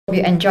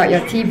You enjoyed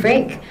your tea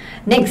break.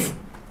 Next,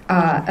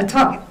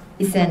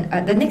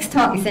 the next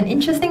talk is an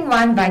interesting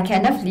one by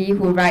Kenneth Lee,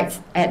 who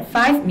writes at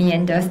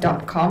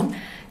 5meanders.com,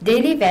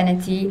 Daily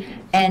Vanity,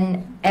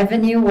 and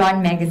Avenue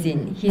 1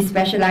 magazine. He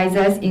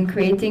specializes in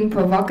creating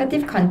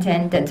provocative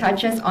content that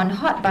touches on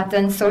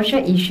hot-button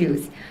social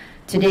issues.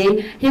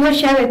 Today, he will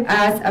share with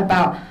us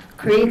about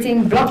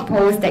creating blog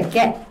posts that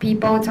get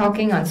people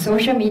talking on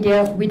social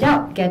media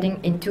without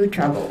getting into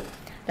trouble.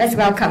 Let's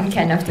welcome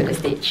Kenneth to the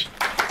stage.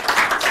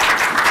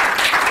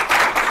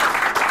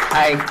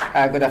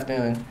 Hi, good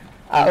afternoon.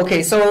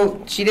 Okay, so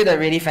she did a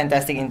really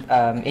fantastic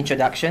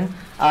introduction.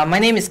 My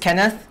name is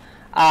Kenneth.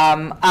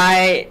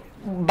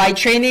 By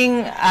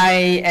training, I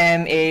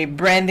am a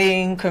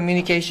branding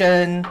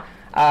communication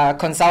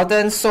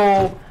consultant.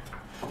 So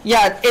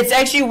yeah, it's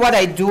actually what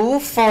I do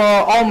for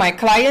all my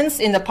clients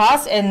in the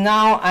past, and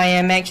now I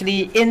am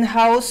actually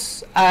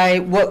in-house. I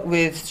work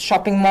with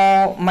shopping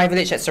mall, My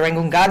Village at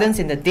Serangoon Gardens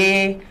in the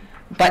day,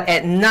 but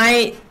at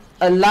night,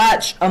 a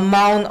large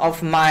amount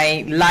of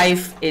my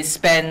life is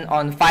spent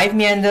on 5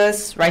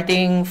 Meanders,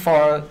 writing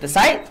for the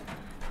site,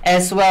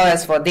 as well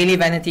as for Daily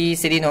Vanity,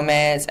 City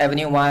Nomads,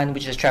 Avenue 1,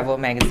 which is a travel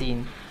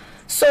magazine.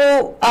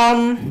 So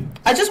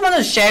I just want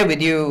to share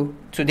with you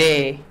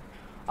today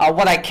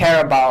what I care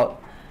about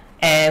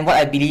and what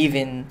I believe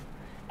in.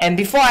 And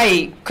before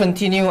I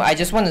continue, I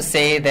just want to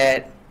say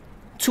that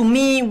to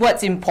me,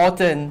 what's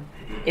important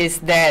is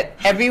that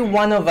every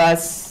one of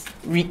us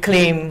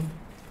reclaim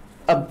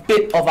a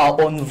bit of our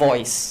own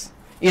voice.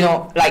 You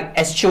know, like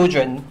as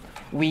children,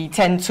 we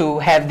tend to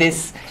have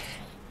this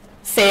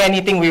say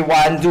anything we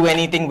want, do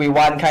anything we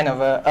want kind of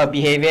a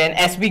behavior. And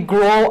as we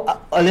grow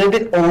a little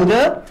bit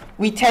older,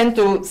 we tend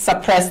to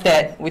suppress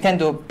that, we tend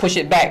to push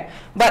it back.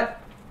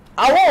 But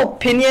our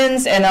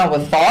opinions and our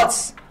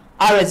thoughts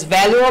are as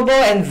valuable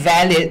and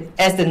valid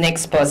as the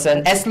next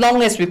person, as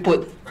long as we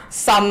put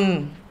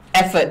some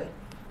effort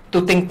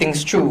to think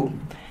things through.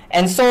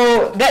 And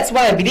so that's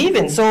what I believe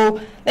in. So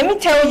let me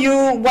tell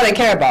you what I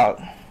care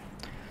about.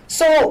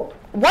 So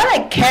what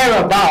I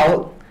care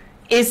about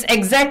is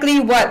exactly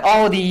where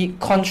all the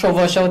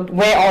controversial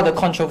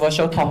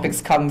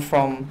topics come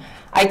from.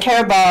 I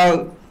care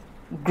about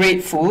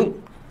great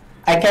food.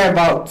 I care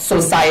about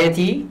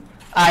society.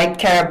 I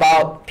care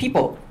about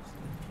people.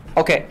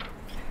 Okay,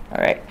 all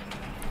right.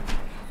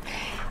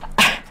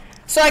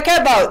 So I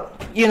care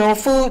about, you know,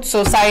 food,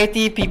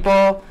 society,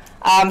 people.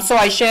 So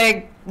I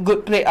share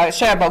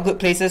about good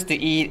places to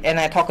eat, and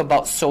I talk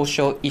about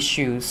social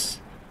issues.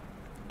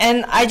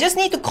 And I just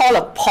need to call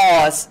a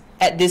pause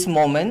at this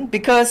moment,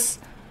 because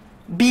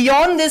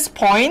beyond this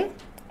point,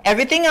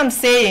 everything I'm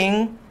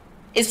saying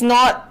is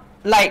not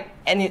like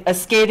a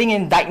scathing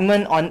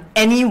indictment on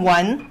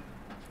anyone,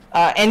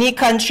 any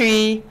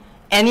country,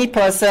 any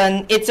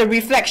person. It's a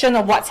reflection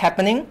of what's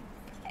happening,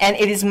 and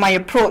it is my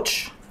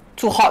approach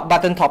to hot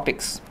button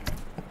topics.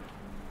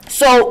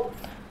 So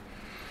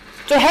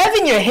to have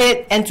in your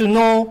head and to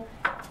know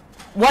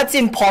what's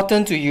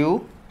important to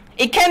you,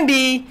 it can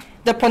be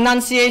the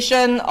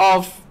pronunciation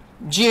of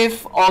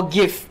GIF or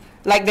GIF.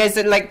 Like there's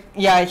a, like,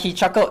 yeah, he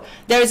chuckled.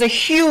 There is a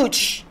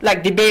huge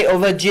debate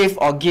over GIF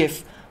or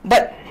GIF.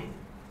 But,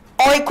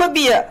 or it could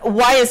be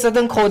why a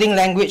certain coding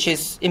language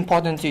is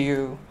important to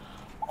you.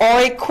 Or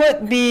it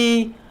could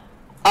be,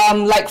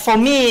 like for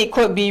me, it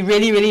could be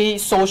really, really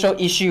social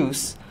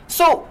issues.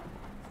 So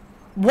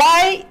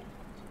why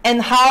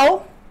and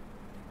how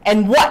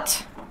and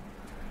what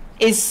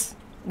is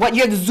what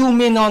you have to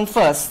zoom in on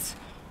first.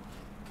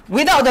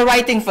 Without the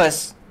writing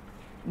first.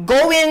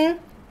 Go in,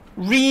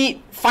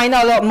 read, find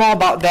out a lot more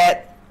about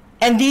that,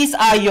 and these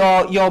are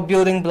your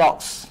building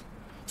blocks.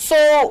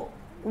 So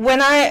when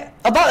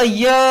about a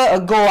year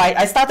ago,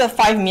 I started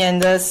 5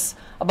 Meanders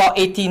about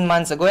 18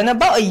 months ago, and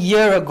about a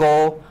year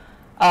ago,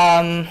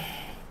 I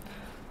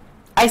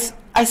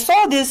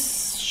saw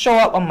this show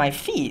up on my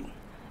feed.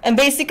 And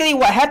basically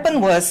what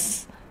happened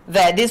was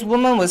that this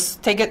woman was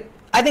taken,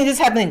 I think this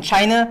happened in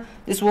China.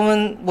 This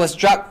woman was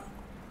drugged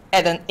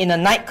in a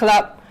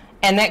nightclub,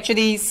 and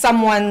actually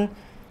someone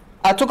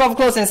took off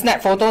clothes and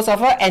snapped photos of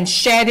her and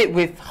shared it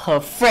with her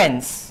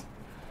friends.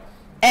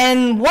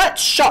 And what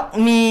shocked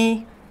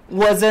me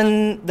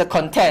wasn't the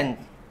content,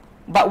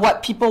 but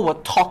what people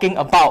were talking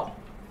about.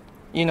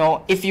 You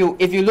know, if you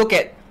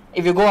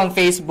go on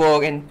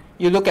Facebook and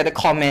you look at the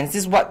comments,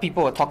 this is what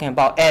people were talking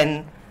about,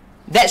 and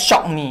that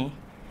shocked me.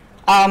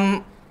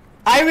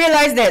 I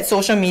realized that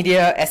social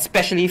media,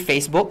 especially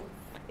Facebook,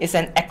 is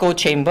an echo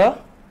chamber.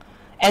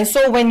 And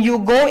so when you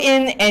go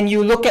in and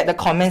you look at the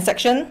comment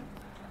section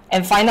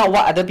and find out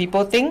what other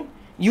people think,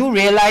 you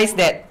realize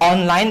that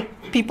online,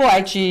 people are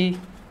actually,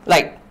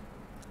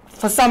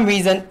 for some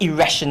reason,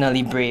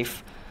 irrationally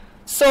brave.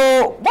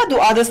 So what do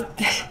others...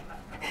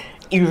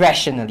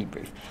 irrationally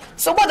brave.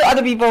 So what do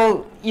other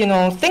people, you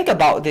know, think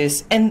about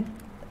this? And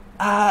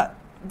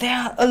there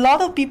are a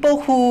lot of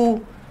people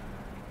who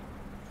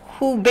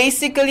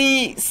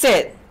basically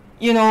said,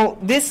 you know,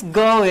 this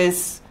girl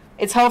it's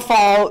her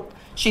fault,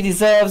 she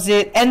deserves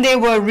it, and they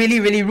were really,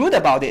 really rude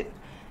about it.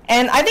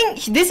 And I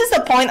think this is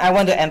the point I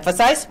want to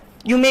emphasize.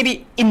 You may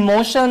be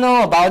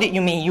emotional about it,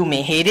 you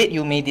may hate it,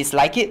 you may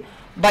dislike it,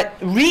 but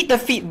read the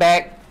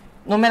feedback,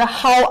 no matter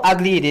how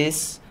ugly it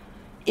is.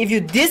 If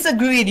you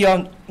disagree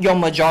with your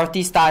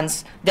majority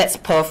stance, that's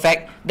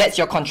perfect. That's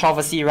your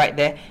controversy right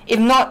there. If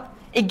not,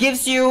 it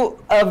gives you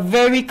a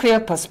very clear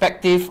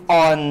perspective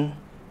on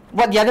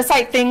what the other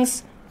side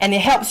thinks, and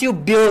it helps you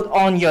build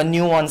on your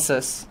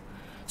nuances.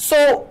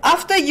 So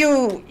after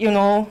you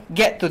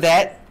get to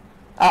that,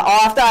 or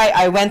after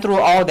I went through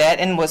all that,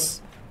 and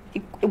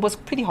it was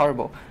pretty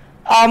horrible.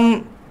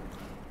 Then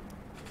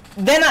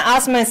I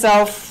asked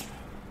myself,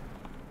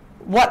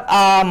 what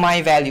are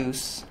my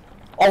values?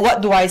 Or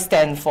what do I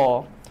stand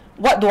for?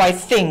 What do I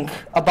think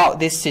about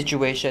this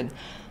situation?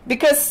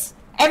 Because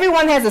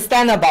everyone has a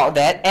stand about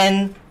that,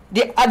 and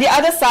the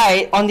other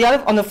side, on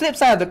the flip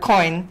side of the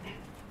coin,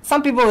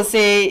 some people will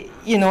say,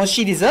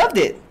 she deserved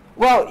it.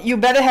 Well, you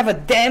better have a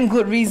damn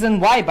good reason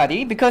why,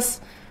 buddy,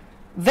 because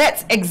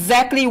that's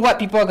exactly what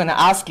people are going to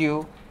ask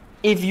you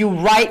if you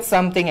write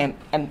something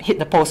and hit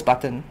the post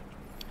button.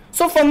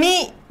 So for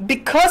me,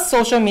 because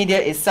social media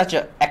is such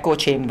an echo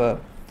chamber,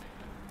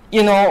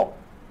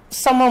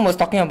 someone was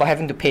talking about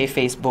having to pay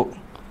Facebook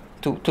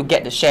to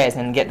get the shares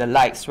and get the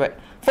likes, right?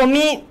 For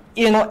me,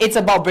 it's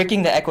about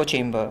breaking the echo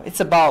chamber. It's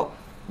about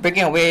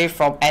breaking away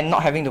from and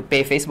not having to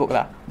pay Facebook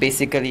lah,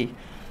 basically.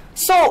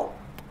 So,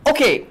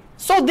 okay,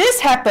 so this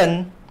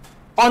happened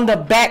on the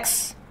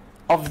backs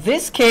of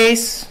this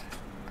case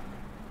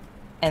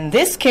and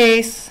this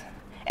case.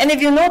 And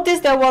if you notice,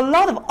 there were a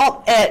lot of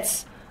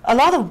op-eds, a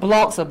lot of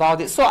blogs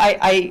about it. So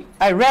I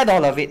read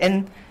all of it,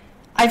 and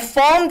I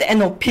formed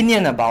an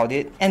opinion about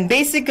it. And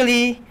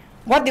basically,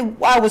 what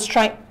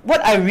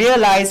I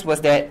realized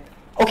was that,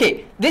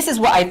 okay, this is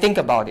what I think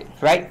about it,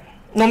 right?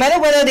 No matter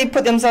whether they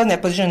put themselves in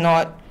that position or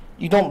not,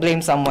 you don't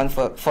blame someone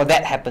for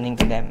that happening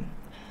to them.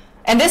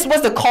 And this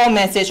was the core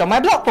message of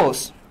my blog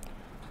post.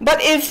 But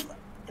if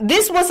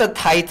this was a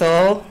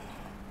title,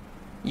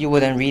 you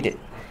wouldn't read it,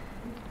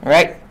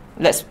 right?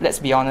 Let's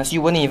be honest,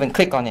 you wouldn't even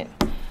click on it.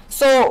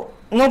 So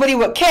nobody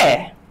would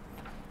care.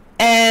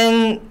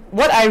 And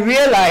what I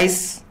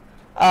realized,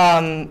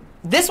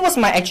 this was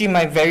actually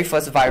my very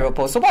first viral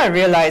post. So what I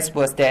realized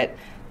was that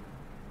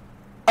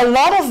a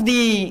lot of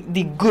the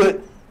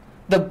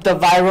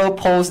viral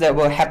posts that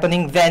were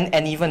happening then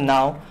and even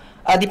now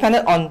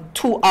depended on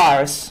two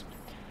R's: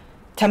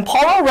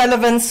 temporal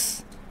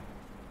relevance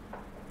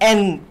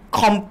and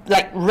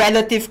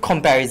relative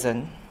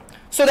comparison.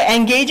 So the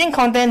engaging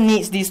content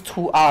needs these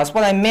two R's.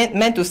 What I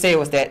meant to say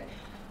was that,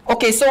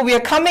 okay, so we are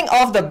coming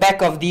off the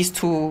back of these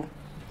two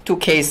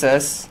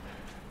cases.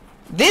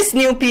 This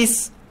new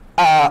piece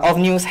of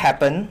news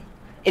happened.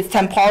 It's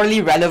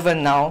temporally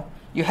relevant now.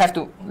 You have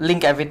to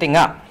link everything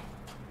up.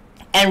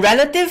 And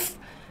relative,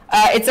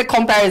 it's a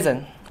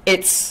comparison.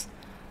 It's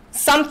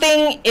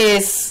something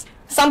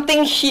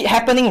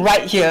happening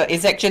right here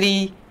is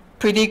actually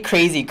pretty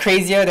crazy,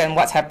 crazier than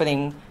what's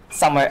happening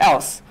somewhere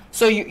else.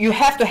 So you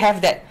have to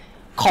have that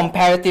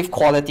comparative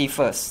quality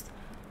first.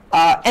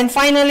 And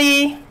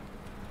finally,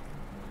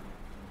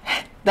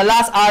 the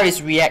last R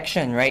is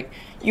reaction, right?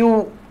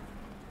 You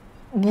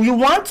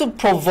want to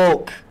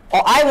provoke,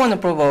 or I want to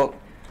provoke,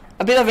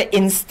 a bit of an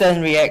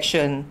instant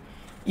reaction.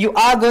 You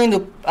are going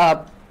to,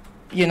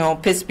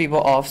 piss people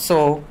off,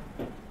 so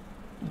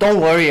don't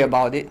worry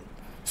about it.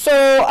 So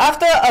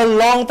after a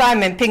long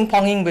time and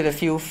ping-ponging with a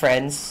few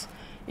friends,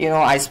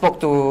 I spoke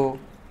to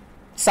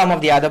some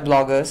of the other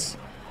bloggers.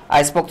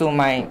 I spoke to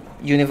my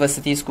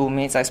university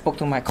schoolmates. I spoke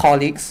to my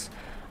colleagues.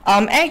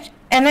 And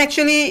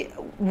actually,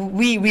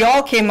 we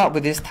all came up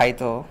with this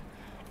title.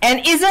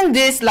 And isn't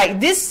this like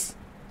this?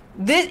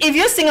 If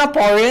you're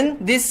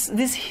Singaporean,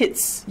 this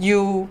hits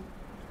you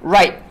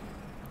right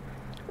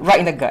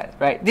in the gut,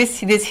 right? This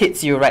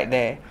hits you right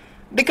there.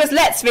 Because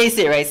let's face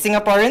it, right?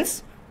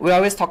 Singaporeans, we're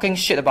always talking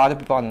shit about other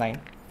people online.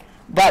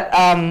 But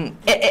and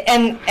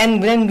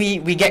then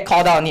we get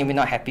called out on it, we're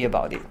not happy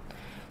about it.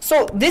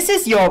 So this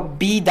is your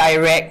be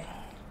direct,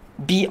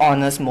 be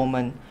honest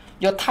moment.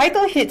 Your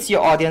title hits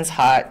your audience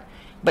hard,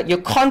 but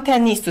your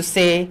content needs to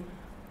say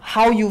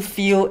how you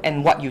feel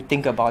and what you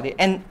think about it.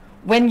 And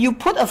when you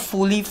put a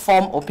fully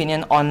formed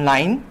opinion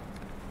online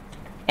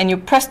and you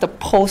press the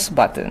post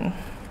button,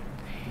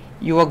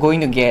 you are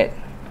going to get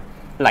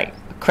like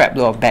a crap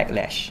load of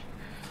backlash.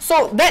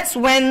 So that's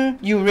when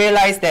you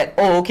realize that,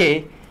 oh,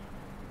 okay,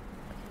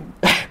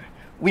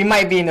 we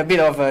might be in a bit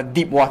of a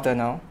deep water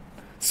now.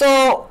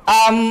 So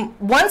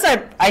once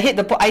I hit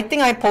I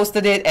think I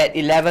posted it at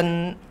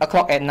 11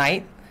 o'clock at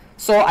night.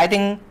 So I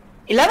think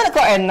 11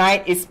 o'clock at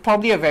night is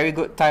probably a very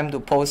good time to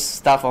post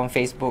stuff on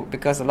Facebook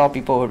because a lot of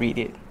people will read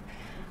it.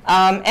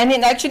 And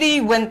it actually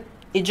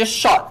it just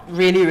shot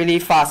really, really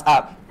fast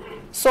up.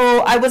 So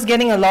I was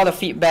getting a lot of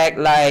feedback,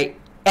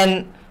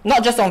 and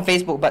not just on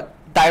Facebook, but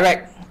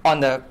direct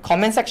on the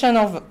comment section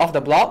of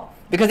the blog,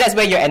 because that's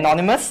where you're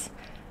anonymous.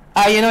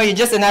 You're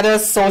just another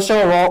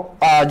social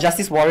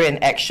justice warrior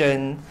in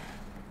action.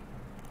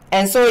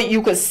 And so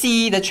you could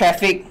see the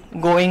traffic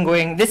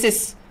going. This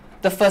is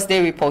the first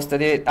day we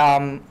posted it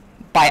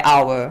by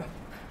hour.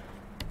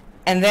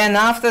 And then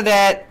after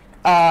that,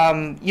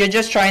 you're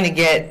just trying to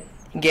get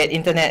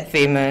internet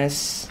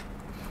famous,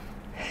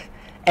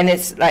 and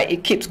it's like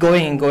it keeps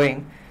going and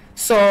going.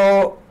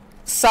 So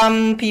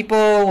some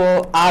people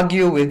will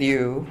argue with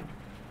you,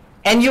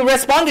 and you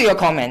respond to your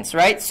comments,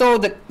 right? So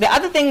the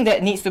other thing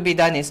that needs to be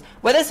done is,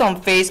 whether it's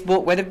on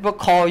Facebook, whether people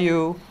call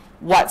you,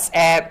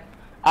 WhatsApp.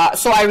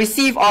 So I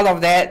receive all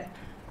of that.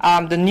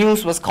 The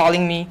news was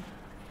calling me.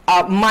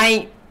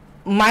 My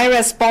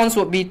response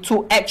would be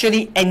to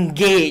actually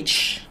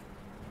engage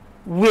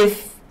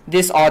with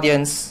this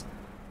audience,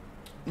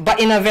 but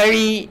in a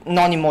very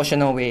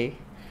non-emotional way.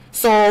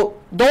 So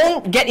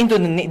don't get into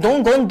the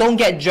don't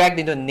get dragged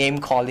into name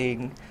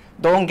calling.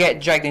 Don't get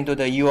dragged into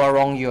the "you are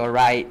wrong, you are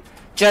right."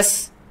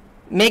 Just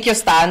make your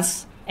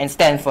stance and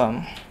stand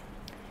firm.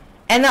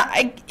 And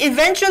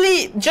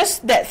eventually,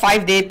 just that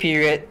 5-day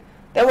period,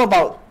 there were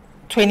about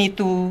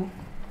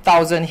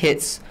 22,000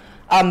 hits.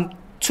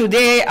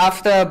 Today,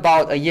 after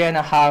about a year and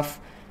a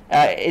half,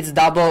 it's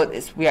doubled.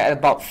 We are at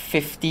about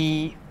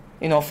 40,000,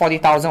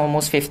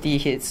 almost 50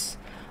 hits.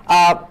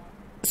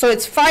 So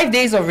it's 5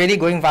 days of really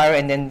going viral,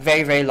 and then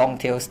very, very long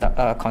tail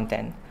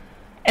content.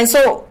 And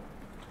so,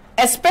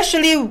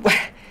 especially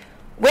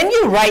when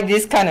you write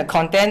this kind of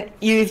content,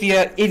 if you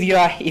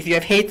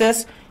have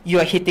haters, you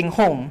are hitting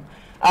home.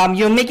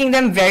 You're making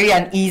them very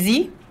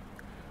uneasy,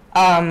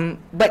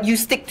 but you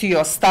stick to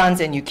your stance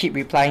and you keep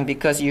replying,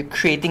 because you're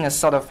creating a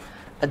sort of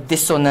a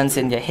dissonance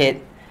in their head.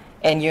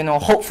 And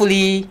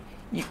hopefully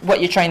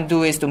what you're trying to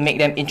do is to make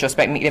them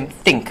introspect, make them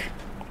think.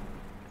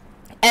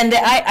 And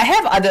I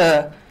have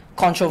other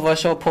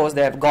controversial posts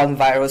that have gone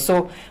viral.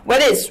 So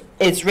whether it's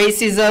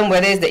racism,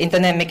 whether it's the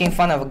internet making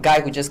fun of a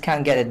guy who just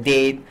can't get a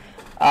date,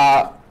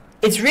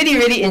 it's really,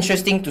 really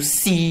interesting to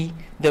see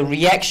the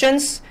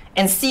reactions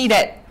and see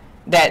that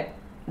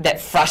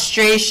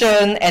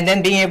frustration, and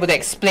then being able to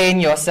explain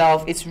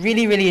yourself. It's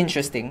really, really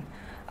interesting.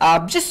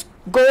 Just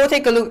go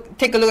take a look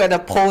at the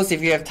post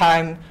if you have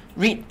time.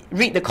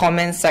 Read the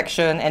comments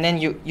section, and then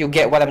you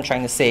get what I'm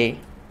trying to say.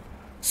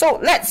 So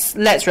let's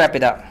wrap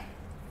it up.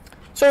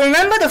 So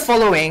remember the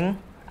following.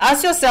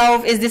 Ask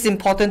yourself, is this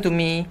important to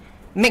me?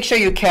 Make sure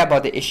you care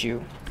about the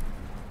issue.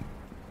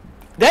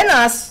 Then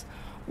ask,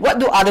 what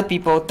do other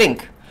people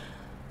think?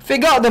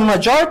 Figure out the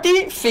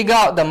majority, figure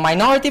out the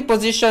minority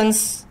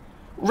positions.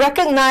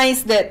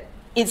 Recognize that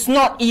it's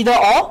not either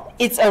or,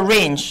 it's a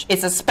range,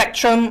 it's a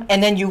spectrum,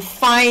 and then you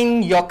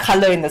find your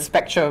color in the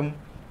spectrum,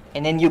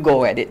 and then you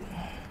go at it.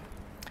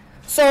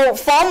 So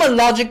form a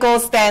logical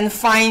stand,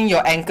 find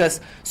your anchors.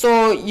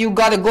 So you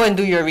got to go and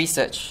do your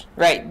research,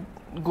 right?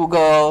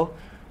 Google,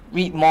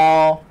 read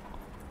more,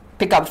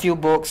 pick up a few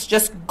books.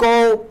 Just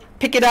go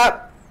pick it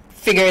up,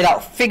 figure it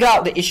out. Figure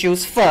out the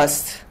issues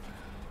first.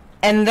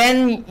 And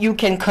then you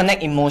can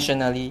connect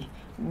emotionally.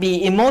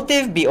 Be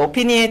emotive, be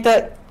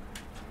opinionated,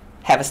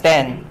 have a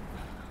stand.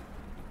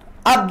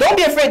 Don't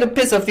be afraid to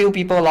piss a few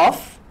people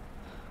off,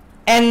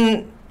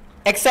 and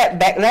accept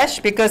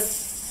backlash,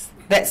 because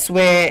that's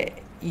where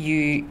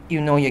you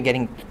know you're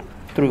getting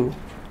through.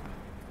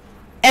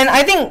 And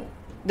I think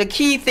the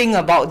key thing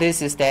about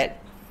this is that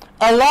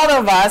a lot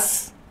of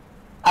us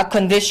are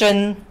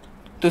conditioned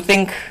to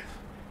think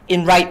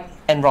in right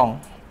and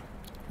wrong,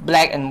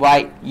 black and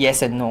white,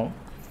 yes and no.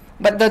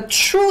 But the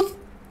truth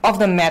of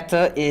the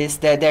matter is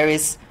that there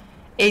is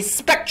a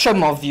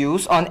spectrum of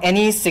views on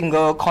any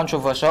single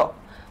controversial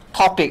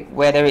topic,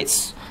 whether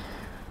it's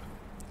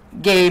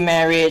gay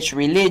marriage,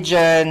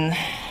 religion,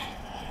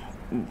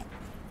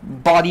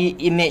 body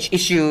image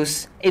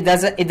issues. It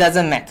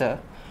doesn't matter.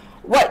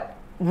 What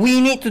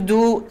we need to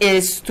do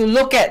is to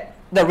look at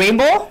the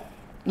rainbow,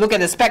 look at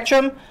the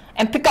spectrum,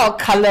 and pick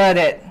out a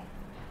color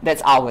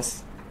that's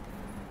ours,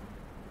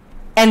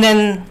 and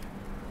then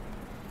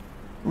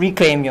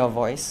reclaim your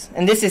voice.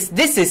 And this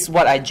is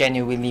what I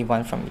genuinely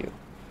want from you.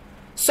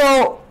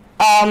 So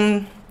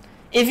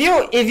if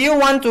you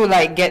want to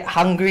like get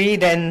hungry,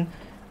 then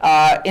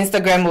my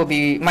Instagram will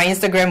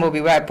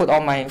be where I put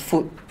all my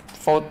food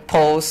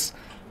posts,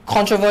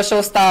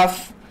 controversial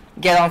stuff.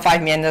 Get on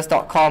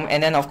 5meanders.com,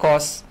 and then of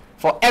course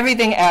for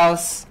everything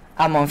else,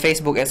 I'm on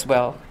Facebook as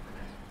well.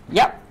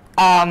 Yep.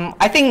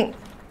 I think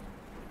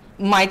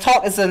my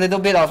talk is a little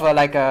bit of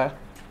a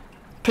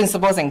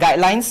principles and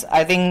guidelines.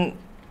 I think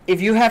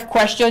if you have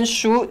questions,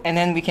 shoot, and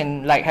then we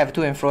can like have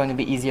to and fro, and it'll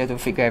be easier to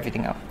figure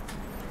everything out.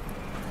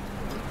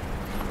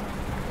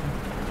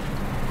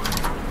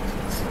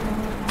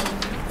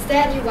 Is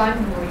there anyone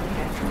who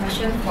has a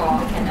question for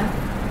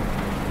Kenneth?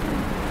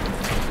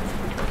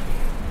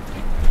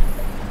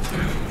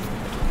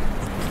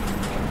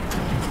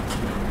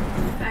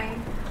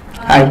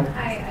 Hi.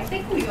 I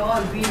think we all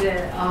agree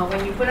that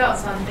when you put out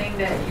something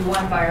that you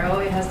want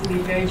viral, it has to be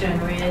very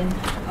genuine,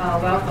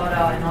 well thought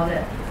out and all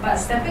that. But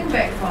stepping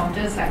back from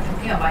just like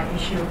talking about an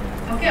issue,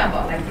 talking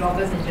about like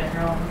bloggers in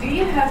general, do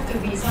you have to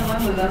be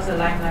someone who loves the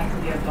limelight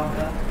to be a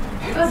blogger?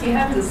 Because you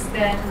have to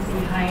stand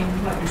behind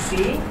what you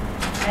say.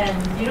 And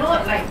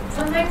like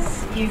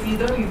sometimes if you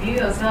don't review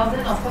yourself,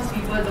 then of course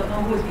people don't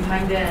know who is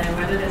behind that and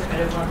whether that's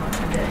credible or not.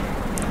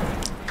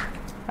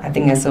 I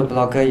think as a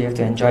blogger, you have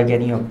to enjoy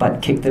getting your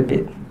butt kicked a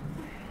bit.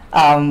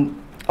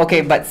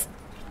 Okay, but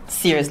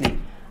seriously,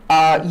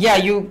 yeah,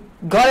 you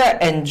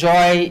gotta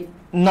enjoy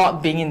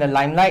not being in the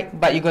limelight,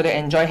 but you gotta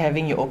enjoy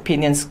having your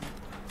opinions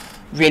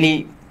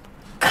really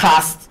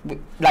cast,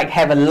 like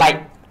have a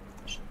light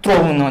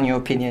thrown on your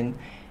opinion.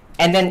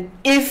 And then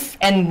if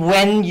and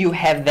when you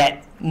have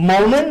that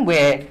moment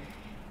where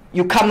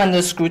you come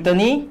under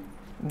scrutiny,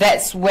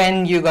 that's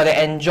when you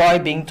gotta enjoy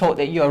being told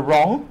that you're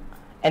wrong,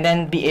 and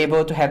then be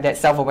able to have that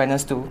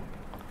self-awareness to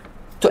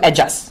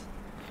adjust.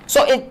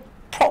 So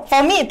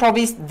for me, it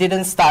probably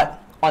didn't start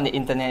on the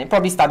internet. It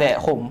probably started at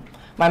home.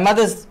 My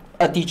mother's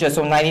a teacher,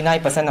 so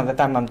 99% of the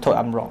time I'm told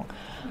I'm wrong.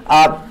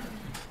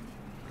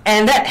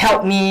 And that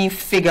helped me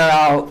figure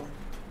out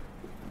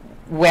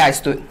where I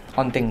stood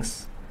on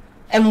things.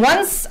 And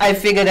once I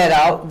figured that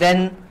out,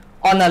 then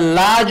on a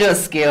larger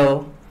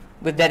scale,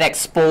 with that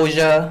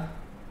exposure,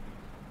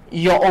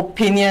 your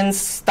opinions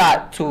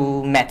start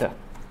to matter.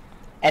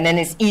 And then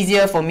it's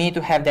easier for me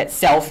to have that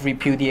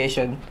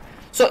self-repudiation.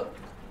 So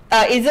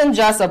it isn't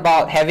just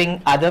about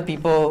having other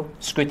people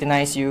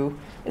scrutinize you,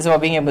 it's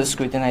about being able to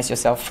scrutinize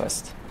yourself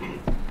first.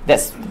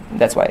 That's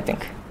what I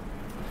think.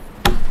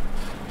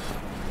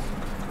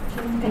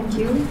 Okay, thank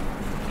you.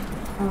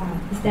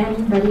 Is there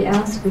anybody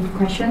else with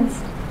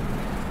questions?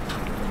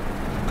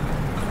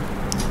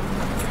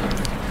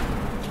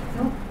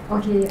 No?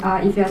 Okay,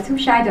 if you're too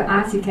shy to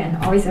ask, you can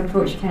always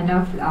approach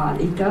Kenneth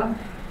later.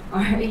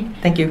 Alright.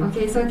 Thank you.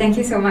 Okay, so thank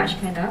you so much,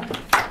 Kenneth.